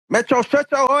Metro, shut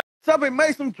your ass up and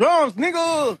make some drums,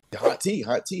 nigga. Hot tea,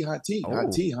 hot tea, hot tea, hot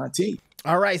tea, hot tea.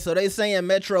 All right, so they saying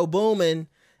Metro Boomin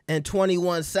and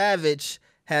 21 Savage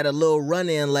had a little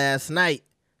run-in last night.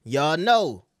 Y'all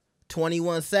know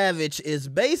 21 Savage is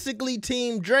basically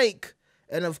Team Drake,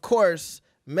 and of course,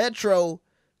 Metro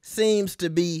seems to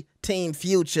be Team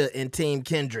Future and Team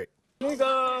Kendrick.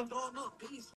 Nigga.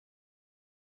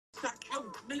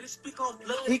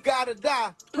 He gotta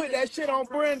die. Put that shit on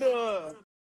Brenda.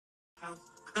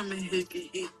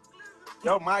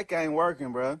 Yo, mic ain't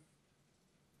working, bro.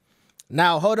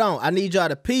 Now, hold on. I need y'all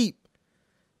to peep.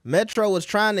 Metro was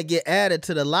trying to get added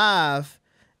to the live,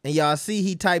 and y'all see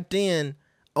he typed in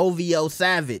OVO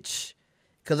Savage,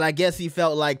 because I guess he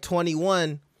felt like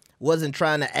 21 wasn't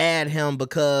trying to add him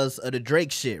because of the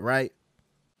Drake shit, right?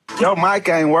 Yo, mic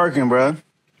ain't working, bro.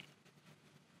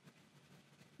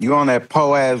 You on that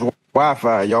po-ass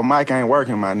Wi-Fi. Your mic ain't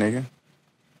working, my nigga.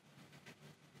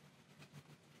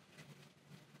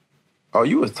 Oh,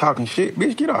 you was talking shit?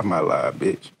 Bitch, get off my live,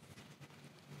 bitch.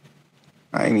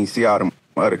 I ain't even see all them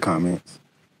other comments.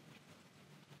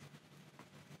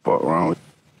 Fuck wrong with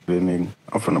this nigga.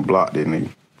 I'm finna block this nigga.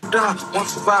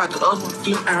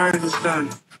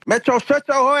 Metro, shut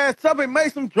your ass up and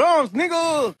make some drums,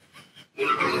 nigga.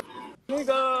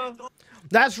 Nigga.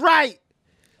 That's right.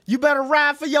 You better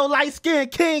ride for your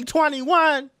light-skinned King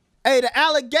 21. Hey, the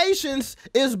allegations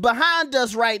is behind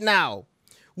us right now.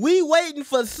 We waiting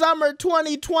for summer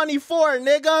 2024,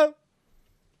 nigga.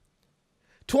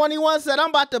 21 said, I'm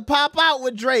about to pop out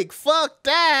with Drake. Fuck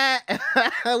that.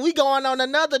 We going on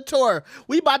another tour.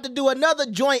 We about to do another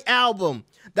joint album.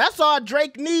 That's all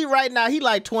Drake need right now. He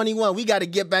like, 21, we got to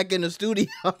get back in the studio.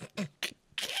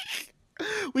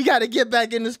 We got to get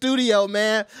back in the studio,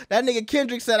 man. That nigga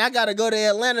Kendrick said, I got to go to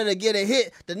Atlanta to get a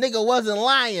hit. The nigga wasn't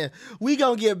lying. We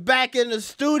gonna get back in the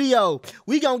studio.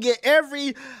 We gonna get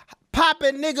every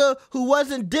poppin' nigga who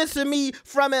wasn't dissing me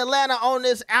from Atlanta on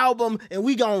this album, and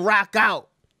we gonna rock out.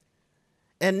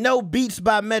 And no beats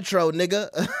by Metro, nigga.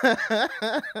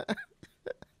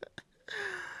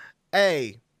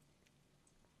 Hey.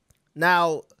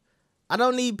 Now, I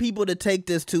don't need people to take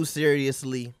this too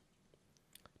seriously.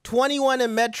 21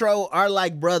 and Metro are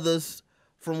like brothers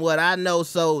from what I know,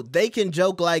 so they can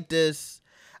joke like this.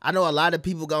 I know a lot of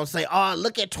people gonna say, oh,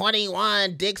 look at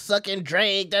 21, dick sucking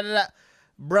Drake, da da da.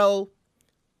 Bro,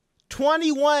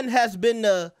 21 has been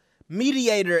the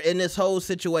mediator in this whole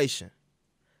situation.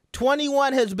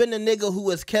 21 has been the nigga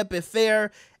who has kept it fair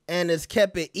and has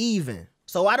kept it even.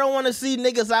 So I don't want to see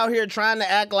niggas out here trying to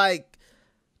act like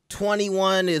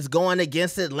 21 is going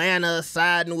against Atlanta,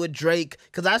 siding with Drake,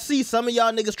 because I see some of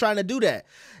y'all niggas trying to do that.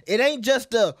 It ain't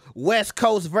just the West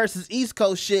Coast versus East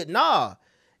Coast shit. Nah.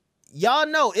 Y'all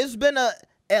know it's been a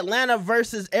Atlanta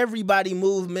versus everybody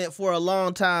movement for a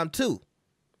long time too.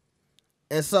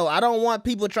 And so I don't want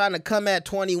people trying to come at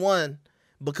 21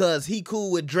 because he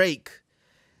cool with Drake.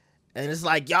 And it's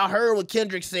like, y'all heard what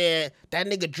Kendrick said. That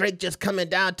nigga Drake just coming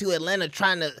down to Atlanta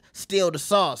trying to steal the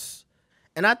sauce.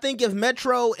 And I think if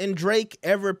Metro and Drake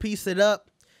ever piece it up,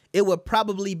 it would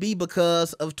probably be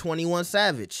because of 21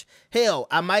 Savage. Hell,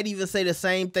 I might even say the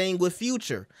same thing with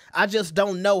Future. I just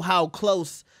don't know how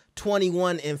close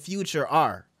 21 and Future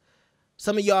are.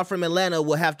 Some of y'all from Atlanta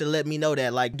will have to let me know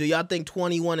that. Like, do y'all think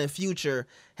 21 and Future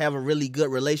have a really good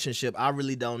relationship? I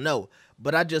really don't know.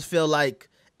 But I just feel like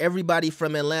everybody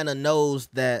from Atlanta knows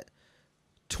that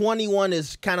 21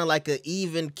 is kind of like an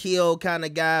even kill kind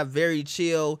of guy, very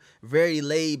chill, very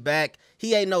laid back.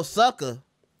 He ain't no sucker.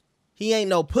 He ain't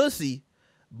no pussy,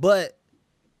 but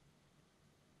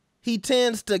he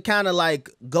tends to kind of like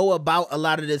go about a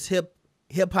lot of this hip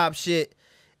hop shit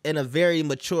in a very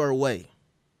mature way.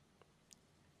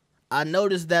 I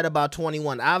noticed that about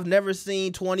 21. I've never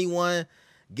seen 21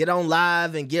 get on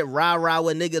live and get rah-rah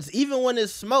with niggas. Even when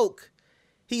it's smoke,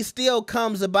 he still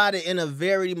comes about it in a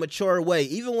very mature way.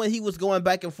 Even when he was going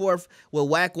back and forth with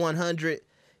Whack 100,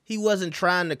 he wasn't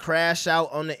trying to crash out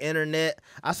on the internet.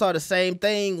 I saw the same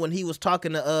thing when he was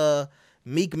talking to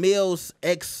Meek Mill's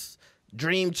ex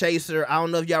Dream Chaser. I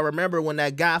don't know if y'all remember when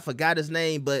that guy, forgot his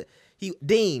name, but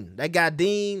that guy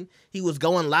Dean, he was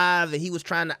going live and he was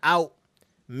trying to out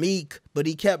Meek, but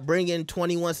he kept bringing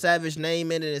 21 Savage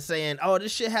name in it and saying, oh,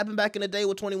 this shit happened back in the day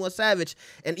with 21 Savage.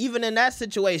 And even in that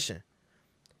situation,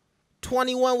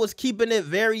 21 was keeping it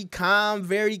very calm,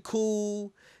 very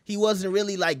cool. He wasn't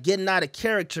really like getting out of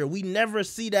character. We never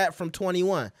see that from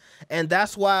 21. And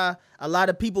that's why a lot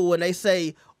of people, when they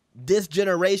say this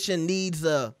generation needs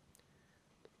a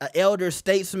elder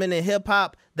statesman in hip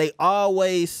hop, they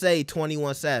always say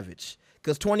 21 Savage.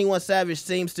 Because 21 Savage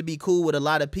seems to be cool with a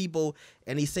lot of people,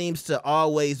 and he seems to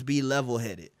always be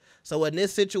level-headed. So in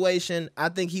this situation, I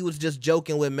think he was just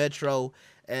joking with Metro,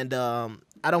 and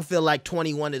I don't feel like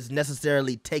 21 is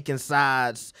necessarily taking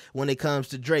sides when it comes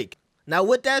to Drake. Now,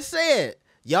 with that said,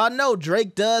 y'all know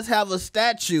Drake does have a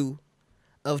statue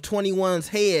of 21's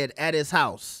head at his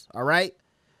house, all right?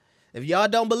 If y'all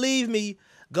don't believe me,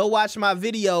 go watch my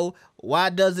video, Why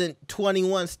Doesn't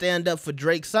 21 Stand Up for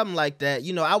Drake? Something like that.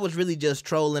 You know, I was really just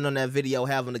trolling on that video,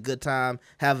 having a good time,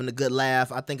 having a good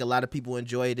laugh. I think a lot of people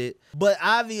enjoyed it. But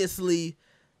obviously,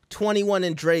 21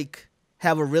 and Drake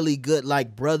have a really good,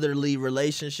 like, brotherly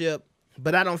relationship.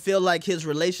 But I don't feel like his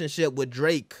relationship with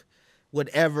Drake would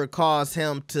ever cause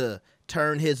him to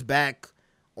turn his back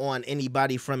on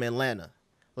anybody from Atlanta.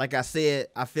 Like I said,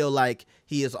 I feel like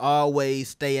he is always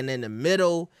staying in the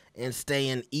middle and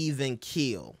staying even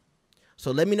keel.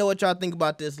 So let me know what y'all think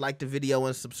about this. Like the video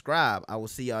and subscribe. I will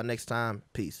see y'all next time.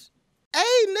 Peace.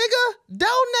 Hey, nigga,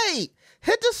 donate.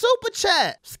 Hit the super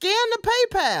chat. Scan the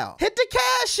PayPal. Hit the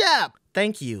Cash App.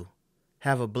 Thank you.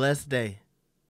 Have a blessed day.